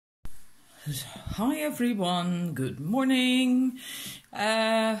Hi everyone, good morning.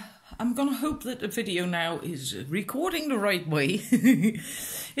 I'm gonna hope that the video now is recording the right way.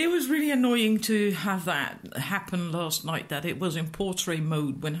 It was really annoying to have that happen last night, that it was in portrait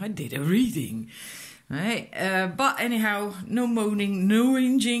mode when I did a reading. Right? But anyhow, no moaning, no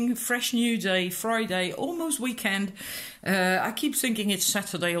whinging, fresh new day, Friday, almost weekend. I keep thinking it's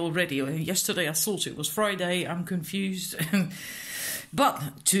Saturday already. Yesterday I thought it was Friday, I'm confused.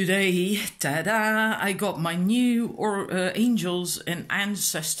 But today, ta-da, I got my new Angels and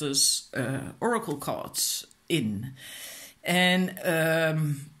Ancestors Oracle cards in. And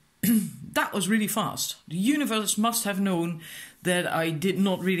that was really fast. The universe must have known that I did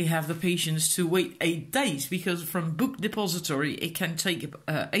not really have the patience to wait 8 days, because from Book Depository it can take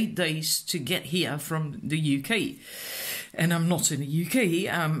 8 days to get here from the UK. And I'm not in the UK,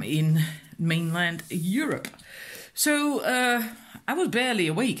 I'm in mainland Europe. So I was barely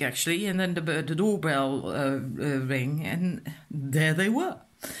awake actually, and then the doorbell rang, and there they were.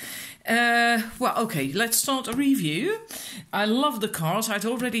 Well, okay, let's start a review. I love the cards. I'd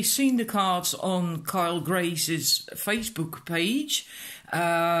already seen the cards on Kyle Grace's Facebook page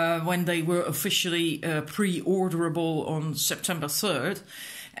when they were officially pre-orderable on September 3rd.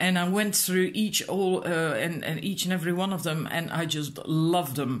 And I went through each and each and every one of them, and I just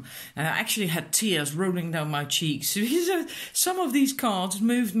loved them. I actually had tears rolling down my cheeks. Some of these cards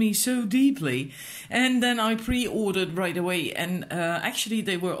moved me so deeply. And then I pre-ordered right away, and actually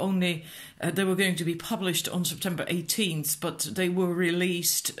they were only they were going to be published on September 18th, but they were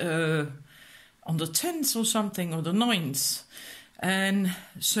released on the 10th or something, or the 9th. And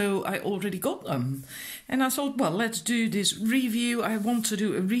so I already got them. And I thought, well, let's do this review. I want to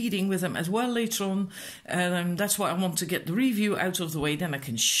do a reading with them as well later on. That's why I want to get the review out of the way. Then I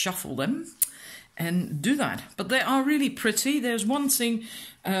can shuffle them and do that. But they are really pretty. There's one thing,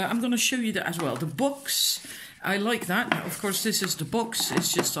 I'm going to show you that as well. The box, I like that. Now, of course, this is the box.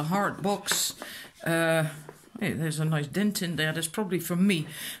 It's just a hard box. Hey, there's a nice dent in there. That's probably from me.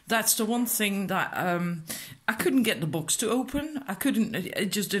 That's the one thing that I couldn't get the box to open. I couldn't.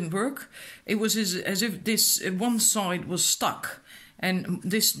 It just didn't work. It was as if this one side was stuck, and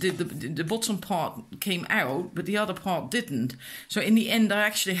the bottom part came out, but the other part didn't. So in the end, I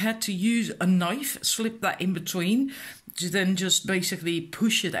actually had to use a knife, slip that in between, to then just basically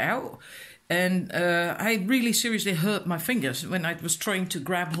push it out. And I really seriously hurt my fingers when I was trying to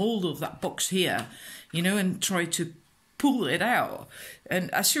grab hold of that box here, you know, and try to pull it out. And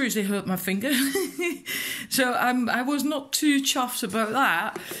I seriously hurt my finger. So I was not too chuffed about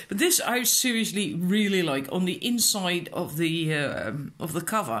that. But this I seriously really like. On the inside of the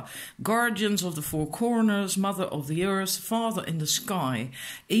cover, Guardians of the Four Corners, Mother of the Earth, Father in the Sky,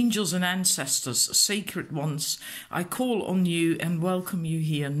 Angels and Ancestors, Sacred Ones, I call on you and welcome you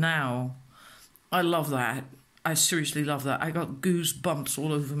here now. I love that. I seriously love that. I got goosebumps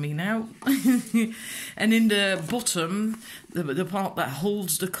all over me now. And in the bottom, the part that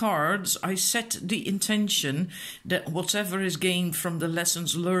holds the cards, I set the intention that whatever is gained from the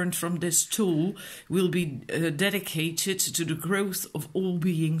lessons learned from this tool will be dedicated to the growth of all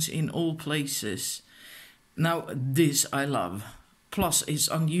beings in all places. Now, this I love. Plus, it's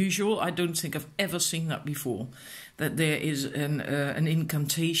unusual. I don't think I've ever seen that before. That there is an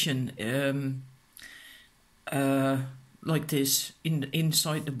incantation like this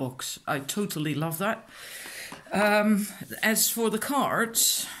inside the box. I totally love that. As for the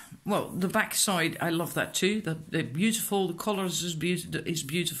cards, well, the back side, I love that too. They're beautiful. The colours is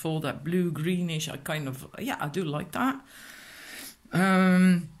beautiful. That blue greenish, I do like that.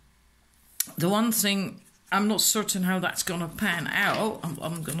 The one thing, I'm not certain how that's going to pan out.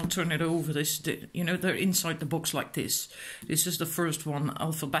 I'm going to turn it over. You know, they're inside the box like this. This is the first one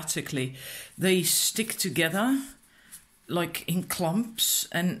alphabetically. They stick together like in clumps,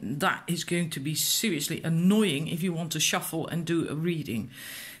 and that is going to be seriously annoying if you want to shuffle and do a reading.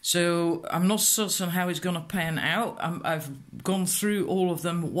 So I'm not certain how it's going to pan out. I've gone through all of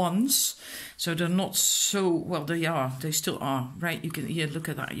them once, so they're not so, well, they still are, right? You can, here, look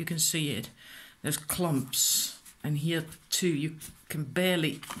at that, you can see it. There's clumps, and here too, you can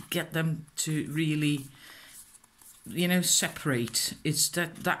barely get them to really, you know, separate. It's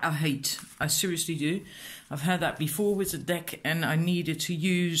that I hate. I seriously do. I've had that before with the deck, and I needed to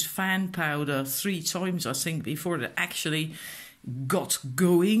use fan powder 3 times, I think, before it actually got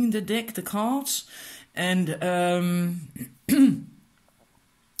going, the deck, the cards. And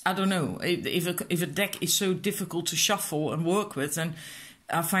I don't know, if a deck is so difficult to shuffle and work with, then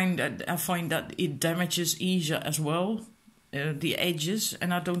I find that it damages easier as well. the edges,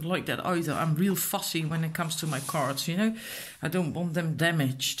 and I don't like that either. I'm real fussy when it comes to my cards, you know. I don't want them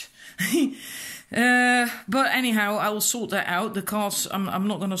damaged. But anyhow, I will sort that out. The cards, I'm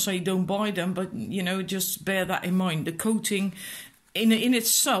not going to say don't buy them, but, you know, just bear that in mind. The coating in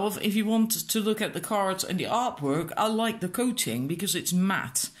itself, if you want to look at the cards and the artwork, I like the coating because it's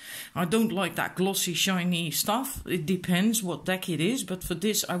matte. I don't like that glossy, shiny stuff. It depends what deck it is, but for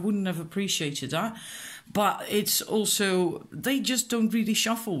this, I wouldn't have appreciated that. But it's also, they just don't really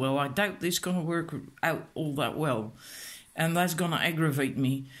shuffle well. I doubt this is going to work out all that well. And that's going to aggravate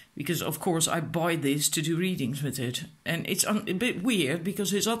me because, of course, I buy this to do readings with it. And it's a bit weird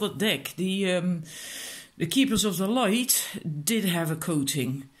because his other deck, the Keepers of the Light, did have a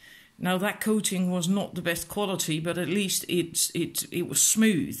coating. Now, that coating was not the best quality, but at least it was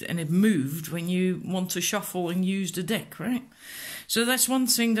smooth and it moved when you want to shuffle and use the deck, right? So that's one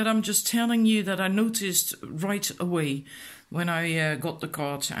thing that I'm just telling you that I noticed right away when I got the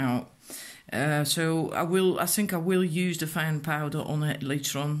cards out. So I think I will use the fan powder on it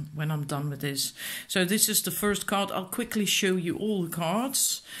later on when I'm done with this. So this is the first card. I'll quickly show you all the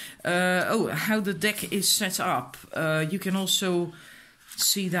cards. How the deck is set up. You can also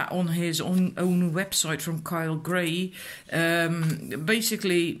see that on his own website from Kyle Gray.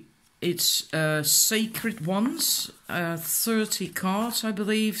 Basically, it's Sacred Ones. 30 cards, I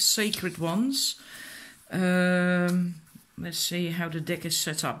believe. Sacred Ones. Let's see how the deck is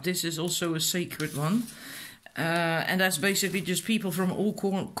set up. This is also a sacred one. And that's basically just people from all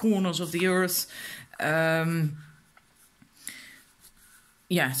corners of the earth.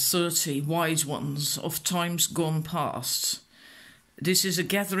 30 wise ones of times gone past. This is a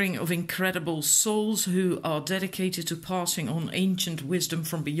gathering of incredible souls who are dedicated to passing on ancient wisdom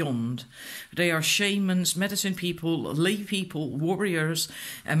from beyond. They are shamans, medicine people, lay people, warriors,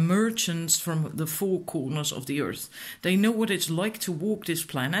 and merchants from the four corners of the earth. They know what it's like to walk this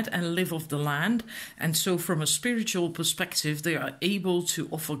planet and live off the land, and so from a spiritual perspective, they are able to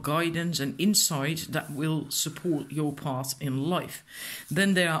offer guidance and insight that will support your path in life.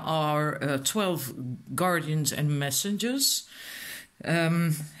 Then there are 12 guardians and messengers,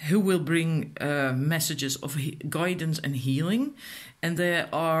 who will bring messages of guidance and healing. And there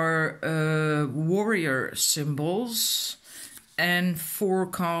are warrior symbols and 4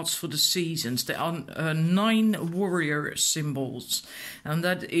 cards for the seasons. There are 9 warrior symbols, and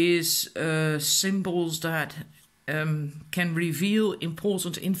that is symbols that can reveal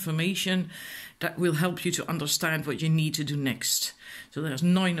important information that will help you to understand what you need to do next. So there's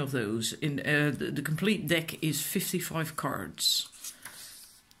 9 of those. In the complete deck is 55 cards.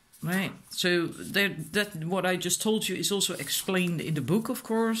 Right, so that what I just told you is also explained in the book, of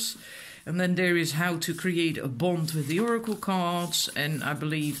course. And then there is how to create a bond with the oracle cards. And I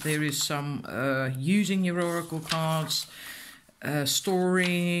believe there is some using your oracle cards,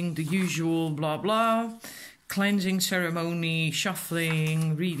 storing, the usual blah blah, cleansing ceremony,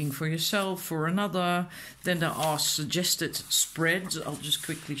 shuffling, reading for yourself, for another. Then there are suggested spreads. I'll just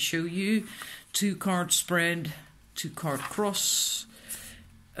quickly show you. 2-card spread, 2-card cross,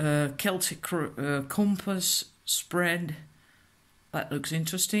 Celtic compass spread. That looks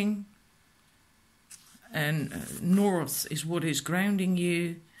interesting. And north is what is grounding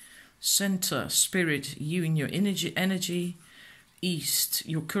you. Center, spirit, you and your energy. East,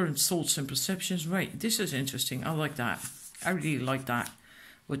 your current thoughts and perceptions. Right, this is interesting. I like that. I really like that.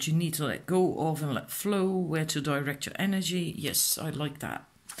 What you need to let go of and let flow. Where to direct your energy. Yes, I like that.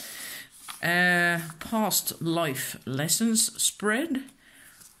 Past life lessons spread.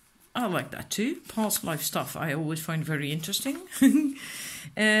 I like that too. Past life stuff I always find very interesting.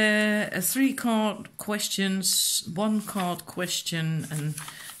 3-card questions, 1-card question, and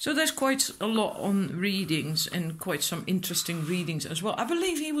so there's quite a lot on readings and quite some interesting readings as well. I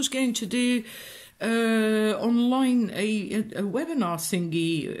believe he was going to do online a webinar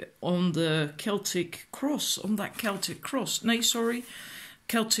thingy on the Celtic cross, on that Celtic cross. No, sorry,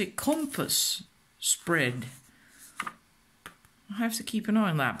 Celtic compass spread. I have to keep an eye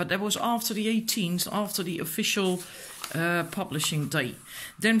on that. But that was after the 18th, after the official publishing date.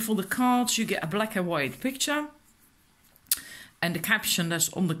 Then for the cards, you get a black and white picture. And the caption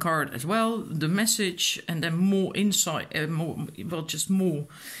that's on the card as well. The message, and then more insight, just more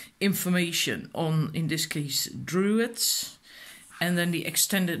information on, in this case, druids. And then the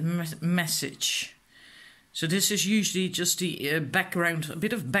extended message. So this is usually just the background, a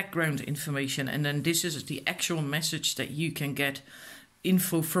bit of background information, and then this is the actual message that you can get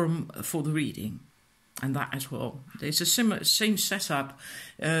info from for the reading, and that as well. There's a same setup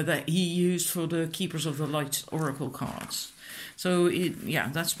that he used for the Keepers of the Light oracle cards. So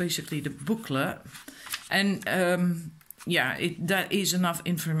that's basically the booklet, and yeah, that is enough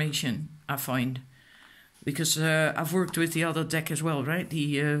information, I find. Because I've worked with the other deck as well, right?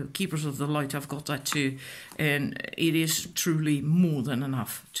 The Keepers of the Light, I've got that too. And it is truly more than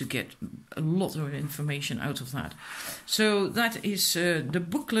enough to get a lot of information out of that. So that is the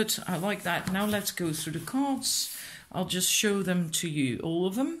booklet. I like that. Now let's go through the cards. I'll just show them to you, all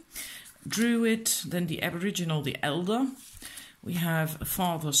of them. Druid, then the Aboriginal, the Elder. We have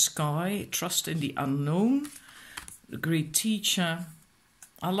Father Sky, Trust in the Unknown. The Great Teacher.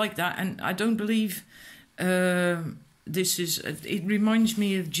 I like that. And I don't believe... this is, it reminds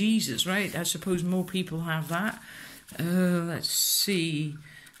me of Jesus, right? I suppose more people have that. Let's see.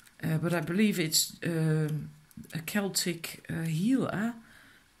 But I believe it's a Celtic healer.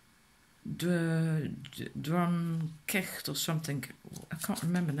 Drumkecht or something. I can't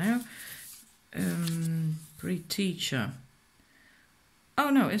remember now. Great Teacher.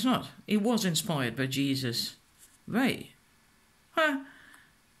 Oh, no, it's not. It was inspired by Jesus. Right. Huh.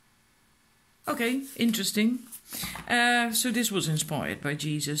 Okay, interesting. So this was inspired by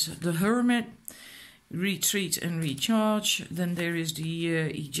Jesus. The Hermit, Retreat and Recharge. Then there is the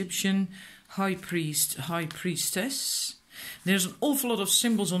Egyptian High Priest, High Priestess. There's an awful lot of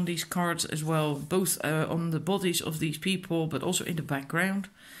symbols on these cards as well, both on the bodies of these people, but also in the background.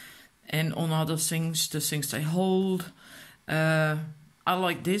 And on other things, the things they hold. I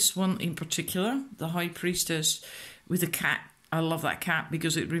like this one in particular, the High Priestess with a cat. I love that cat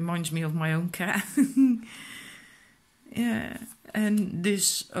because it reminds me of my own cat. Yeah, and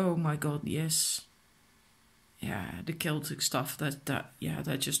this, oh my God, yes. Yeah, the Celtic stuff,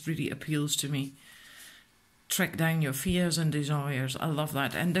 that just really appeals to me. Track down your fears and desires. I love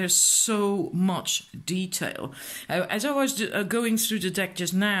that. And there's so much detail. As I was going through the deck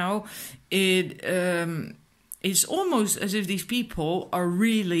just now, it's almost as if these people are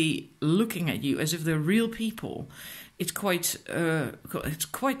really looking at you, as if they're real people. It's quite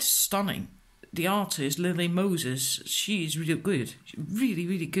stunning. The artist, Lily Moses, she's really good. Really,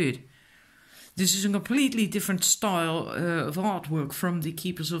 really good. This is a completely different style of artwork from the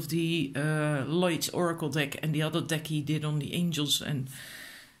Keepers of the Light Oracle deck and the other deck he did on the Angels. And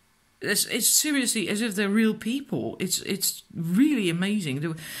it's seriously as if they're real people. It's really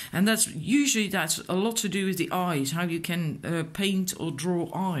amazing. And that's a lot to do with the eyes, how you can paint or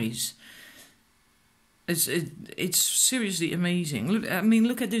draw eyes. It's seriously amazing.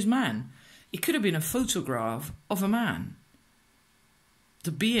 Look at this man. It could have been a photograph of a man.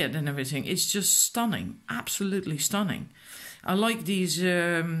 The beard and everything. It's just stunning. Absolutely stunning. I like these...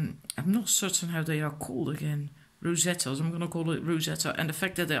 I'm not certain how they are called again. Rosettas. I'm going to call it Rosetta. And the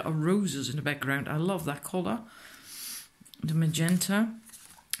fact that there are roses in the background. I love that colour. The magenta.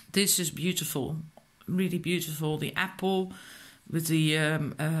 This is beautiful. Really beautiful. The apple with the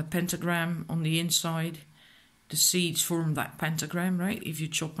pentagram on the inside. The seeds form that pentagram, right? If you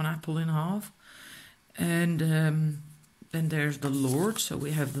chop an apple in half. And then there's the Lord. So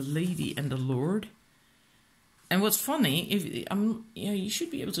we have the Lady and the Lord. And what's funny, you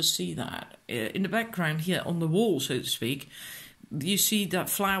should be able to see that. In the background here on the wall, so to speak, you see that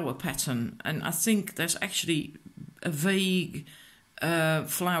flower pattern. And I think there's actually a vague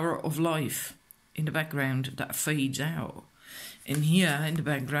flower of life in the background that fades out. And here in the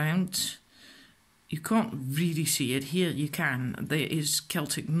background, you can't really see it. Here you can. There is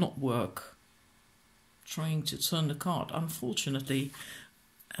Celtic knotwork. Trying to turn the card. Unfortunately,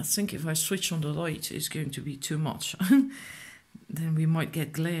 I think if I switch on the light, it's going to be too much. Then we might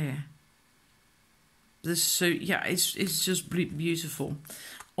get glare. It's just beautiful.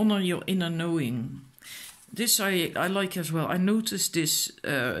 Honor your inner knowing. This I like as well. I noticed this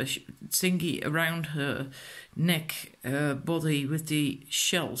thingy around her neck, body with the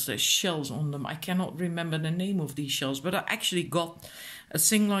shells. There's shells on them. I cannot remember the name of these shells, but I actually got a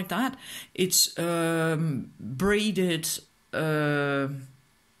thing like that. It's braided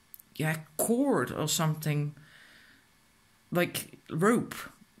cord or something, like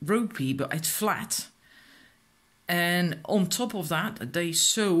ropey, but it's flat. And on top of that, they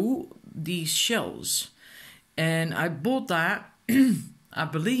sew these shells. And I bought that, I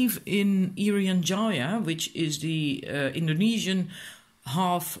believe, in Irian Jaya, which is the Indonesian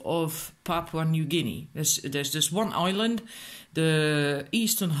half of Papua New Guinea. There's this one island. The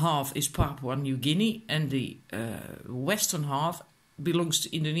eastern half is Papua New Guinea, and the western half belongs to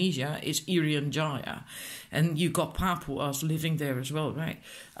Indonesia, is Irian Jaya. And you got Papuas living there as well, right?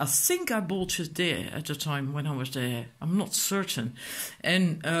 I think I bought it there at the time when I was there. I'm not certain.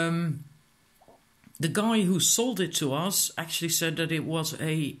 And the guy who sold it to us actually said that it was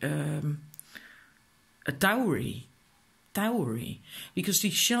a dowry. dowry, because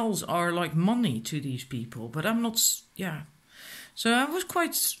these shells are like money to these people. But I'm not, yeah. So I was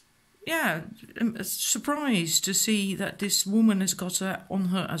quite, yeah, surprised to see that this woman has got that on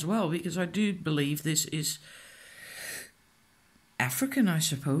her as well, because I do believe this is African, I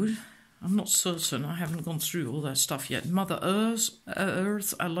suppose. I'm not certain. I haven't gone through all that stuff yet. Mother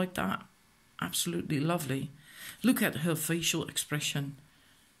Earth, I like that. Absolutely lovely. Look at her facial expression.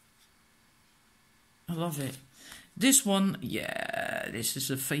 I love it. This one, yeah, this is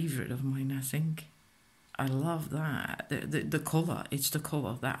a favourite of mine, I think. I love that. The colour, it's the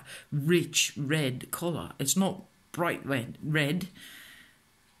colour, that rich red colour. It's not bright red.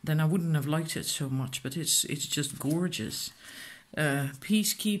 Then I wouldn't have liked it so much, but it's just gorgeous.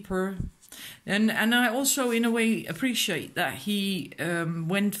 Peacekeeper. And I also, in a way, appreciate that he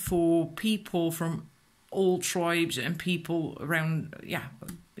went for people from all tribes and people around, yeah,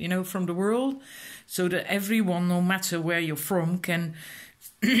 you know, from the world, so that everyone, no matter where you're from, can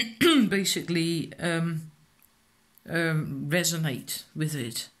basically resonate with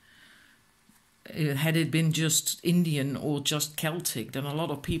it. Had it been just Indian or just Celtic, then a lot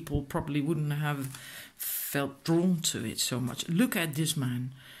of people probably wouldn't have felt drawn to it so much. Look at this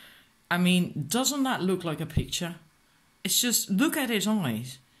man. I mean, doesn't that look like a picture? It's just, look at his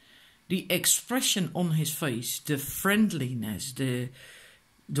eyes. The expression on his face, the friendliness, the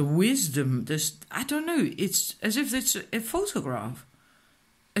wisdom, I don't know, it's as if it's a photograph.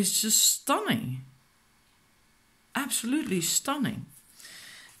 It's just stunning. Absolutely stunning.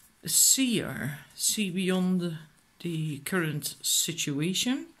 See beyond the current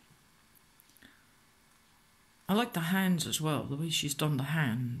situation. I like the hands as well, the way she's done the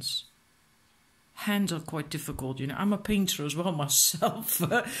hands. Hands are quite difficult, you know. I'm a painter as well myself.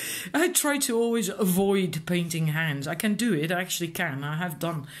 I try to always avoid painting hands. I can do it, I actually can. I have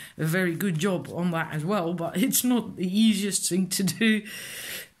done a very good job on that as well, but it's not the easiest thing to do.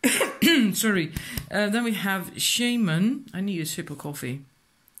 Sorry. Then we have Shaman. I need a sip of coffee.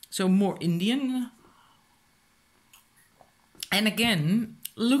 So more Indian. And again,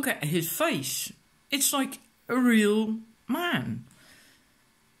 look at his face. It's like a real man.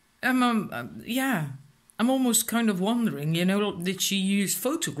 Yeah, I'm almost kind of wondering, you know, did she use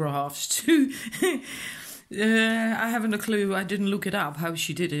photographs to... I haven't a clue, I didn't look it up how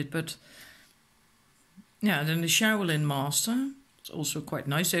she did it, but... Yeah, then the Shaolin Master, it's also quite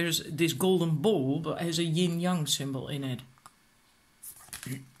nice. There's this golden ball, but it has a yin-yang symbol in it.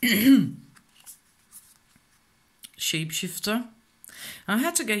 Shapeshifter. I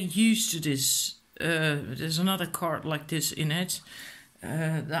had to get used to this. There's another card like this in it.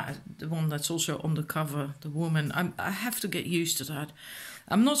 The one that's also on the cover, the woman. I have to get used to that.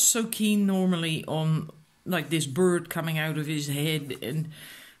 I'm not so keen normally on like this bird coming out of his head, and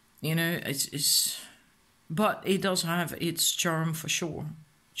you know, it's but it does have its charm for sure.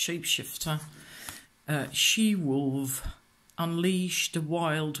 Shapeshifter, she-wolf, unleash the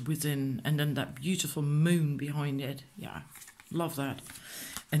wild within, and then that beautiful moon behind it. Yeah, love that.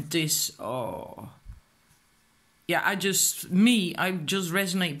 And this, oh. Yeah, I just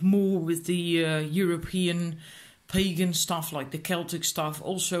resonate more with the European pagan stuff, like the Celtic stuff,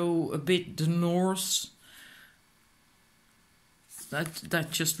 also a bit the Norse.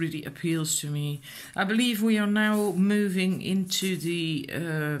 That just really appeals to me. I believe we are now moving into the,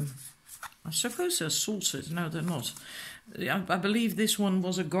 I suppose they're solstice. No, they're not. I believe this one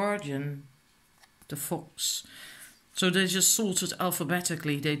was a guardian, the fox. So they just sorted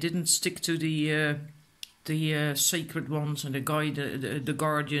alphabetically. They didn't stick to the sacred ones and the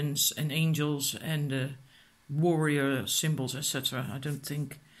guardians and angels and the warrior symbols, etc. I don't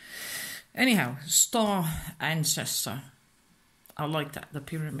think. Anyhow, star ancestor. I like that, the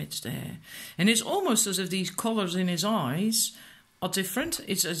pyramids there. And it's almost as if these colours in his eyes are different.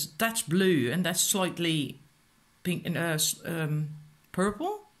 It's as that's blue and that's slightly pink and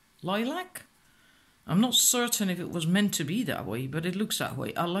purple, lilac. I'm not certain if it was meant to be that way, but it looks that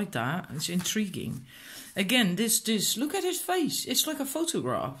way. I like that. It's intriguing. Again, this, look at his face. It's like a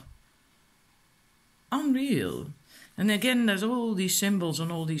photograph. Unreal. And again, there's all these symbols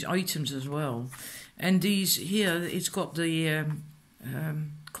and all these items as well. And these here, it's got the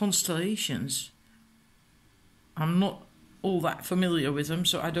constellations. I'm not all that familiar with them,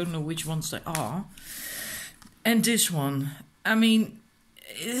 so I don't know which ones they are. And this one, I mean,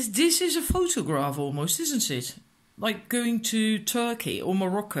 this is a photograph almost, isn't it? Like going to Turkey or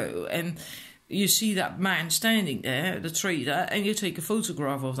Morocco and you see that man standing there, the trader, and you take a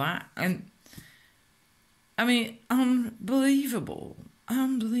photograph of that. And I mean, unbelievable.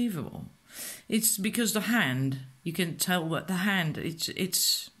 Unbelievable. It's because the hand, you can tell that the hand,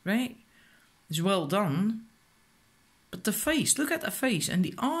 it's right? It's well done. But the face, look at the face and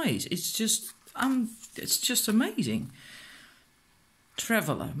the eyes. It's just amazing.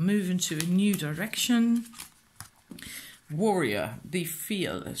 Traveler, move into a new direction. Warrior, be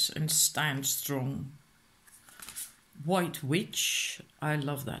fearless and stand strong. White witch, I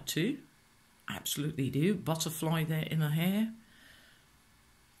love that too. Absolutely do. Butterfly there in her hair.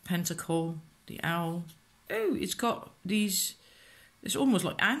 Pentacle, the owl. Oh, it's got these, it's almost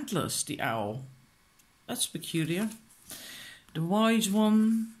like antlers, the owl. That's peculiar. The wise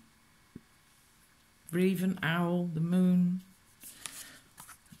one. Raven, owl, the moon.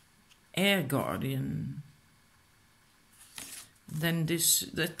 Air guardian. Then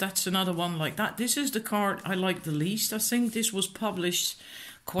that's another one like that. This is the card I like the least. I think this was published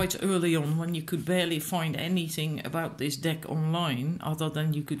quite early on when you could barely find anything about this deck online other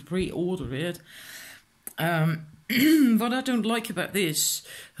than you could pre-order it. What I don't like about this,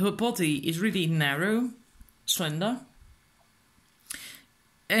 her body is really narrow, slender,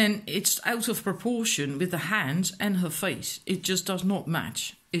 and it's out of proportion with the hands and her face. It just does not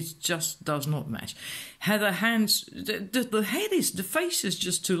match. It just does not match. Her hands, the head is, the face is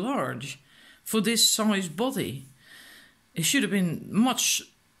just too large for this size body. It should have been much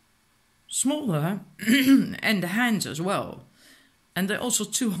smaller, and the hands as well. And they're also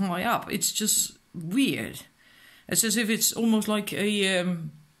too high up. It's just weird. It's as if it's almost like a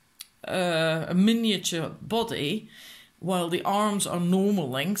miniature body, while the arms are normal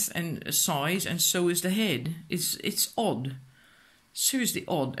length and size, and so is the head. It's odd. Seriously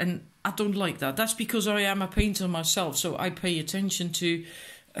odd, and I don't like that. That's because I am a painter myself, so I pay attention to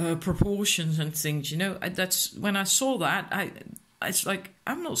proportions and things, you know. That's when I saw that, it's like,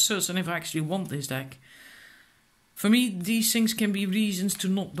 I'm not certain if I actually want this deck. For me, these things can be reasons to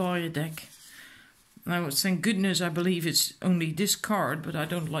not buy a deck. Now, thank goodness I believe it's only this card, but I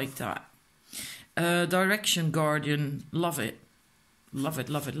don't like that. Direction Guardian, love it. Love it,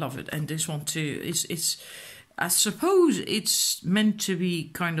 love it, love it. And this one too, it's I suppose it's meant to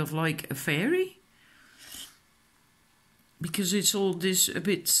be kind of like a fairy, because it's all this a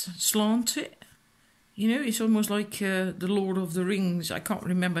bit slanted. You know, it's almost like the Lord of the Rings. I can't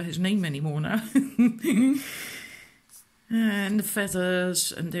remember his name anymore now. And the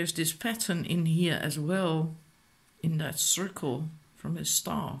feathers, and there's this pattern in here as well, in that circle from his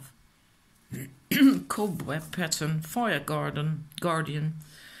staff. Cobweb pattern, fire guardian,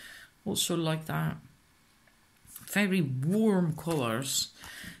 also like that. Very warm colors.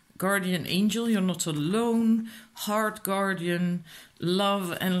 Guardian angel, you're not alone. Heart guardian,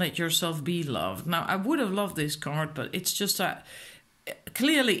 love and let yourself be loved. Now, I would have loved this card, but it's just that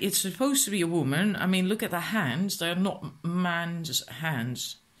clearly it's supposed to be a woman. I mean, look at the hands. They're not man's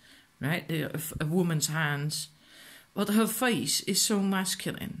hands, right? They're a woman's hands. But her face is so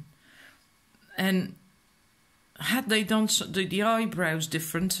masculine. And had they done the eyebrows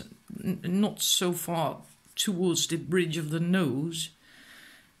different, not so far towards the bridge of the nose,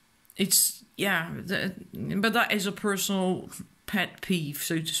 it's, yeah, but that is a personal pet peeve,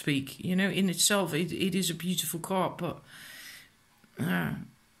 so to speak. You know, in itself, it is a beautiful card, but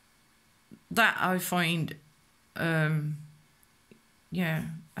that I find, yeah,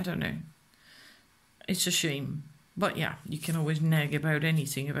 I don't know. It's a shame. But yeah, you can always nag about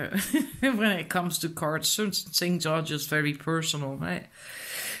anything about when it comes to cards. Certain things are just very personal, right?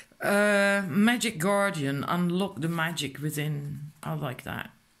 Magic Guardian, unlock the magic within. I like that.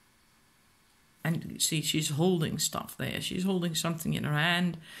 And see, she's holding stuff there. She's holding something in her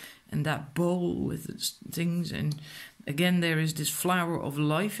hand, and that bowl with its things. And again, there is this flower of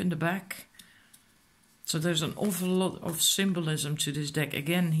life in the back. So there's an awful lot of symbolism to this deck.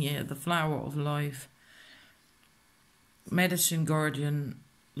 Again here, the flower of life. Medicine Guardian,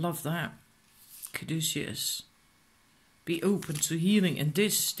 love that. Caduceus, be open to healing. And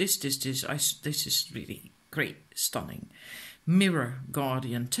this is really great, stunning. Mirror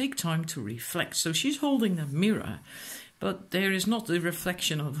Guardian, take time to reflect. So she's holding a mirror, but there is not the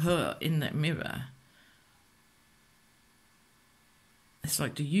reflection of her in that mirror. It's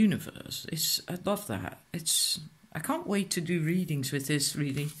like the universe. I love that. I can't wait to do readings with this,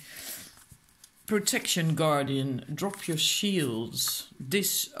 really. Protection Guardian, drop your shields.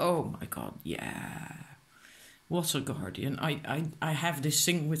 This, oh my god, yeah. Water Guardian. I have this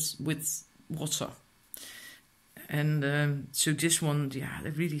thing with water. And so this one, yeah,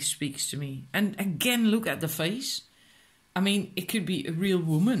 it really speaks to me. And again, look at the face. I mean, it could be a real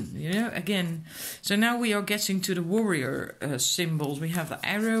woman, you know, again. So now we are getting to the warrior symbols. We have the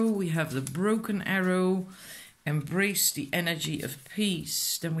arrow, we have the broken arrow. Embrace the energy of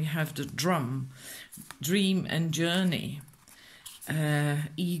peace. Then we have the drum, dream and journey.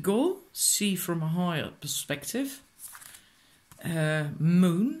 Eagle, see from a higher perspective.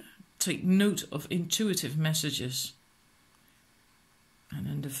 Moon. Take note of intuitive messages. And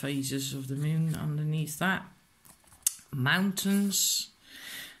then the phases of the moon underneath that. Mountains.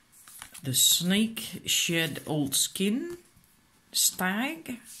 The snake, shed old skin.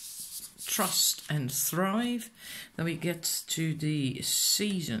 Stag. Trust and thrive. Then we get to the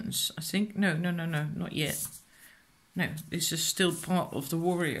seasons. I think, no, not yet. No, this is still part of the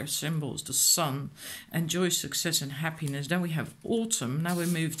warrior symbols, the sun, and joy, success and happiness. Then we have autumn. Now we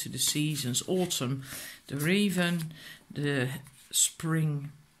move to the seasons. Autumn, the raven, the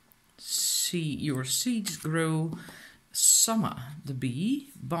spring, see your seeds grow. Summer, the bee,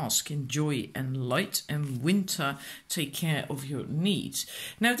 bask in joy and light, and winter, take care of your needs.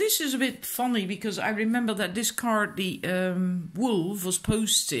 Now this is a bit funny because I remember that this card, the wolf, was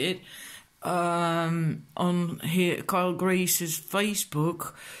posted on here Kyle Grace's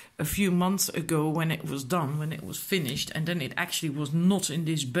Facebook a few months ago when it was done, when it was finished, and then it actually was not in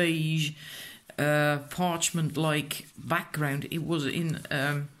this beige parchment-like background. It was in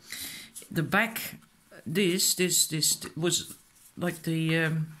the back. This was like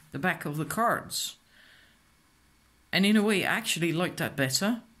the back of the cards, and in a way, I actually liked that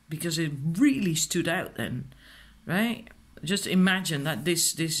better because it really stood out then, right? Just imagine that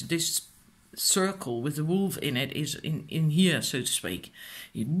this circle with the wolf in it is in here, so to speak.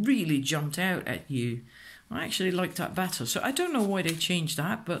 It really jumped out at you. I actually like that better. So I don't know why they changed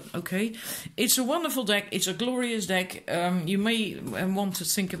that, but okay. It's a wonderful deck. It's a glorious deck. You may want to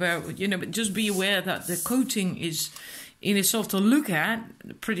think about, but just be aware that the coating is in itself to look at,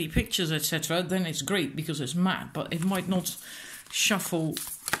 pretty pictures, etc. Then it's great because it's matte, but it might not shuffle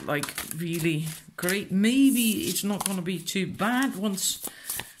like really great. Maybe it's not going to be too bad once.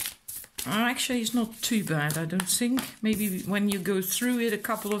 Actually, it's not too bad, I don't think. Maybe when you go through it a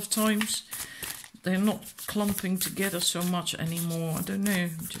couple of times, they're not clumping together so much anymore. I don't know.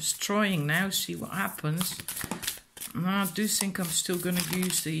 I'm just trying now, see what happens. I do think I'm still going to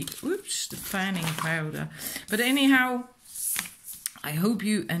use the panning powder. But anyhow, I hope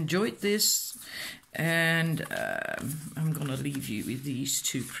you enjoyed this. And I'm going to leave you with these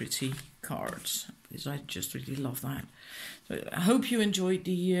two pretty cards, because I just really love that. So I hope you enjoyed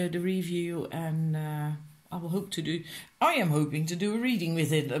the review, and I am hoping to do a reading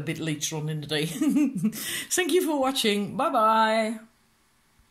with it a bit later on in the day. Thank you for watching. Bye bye.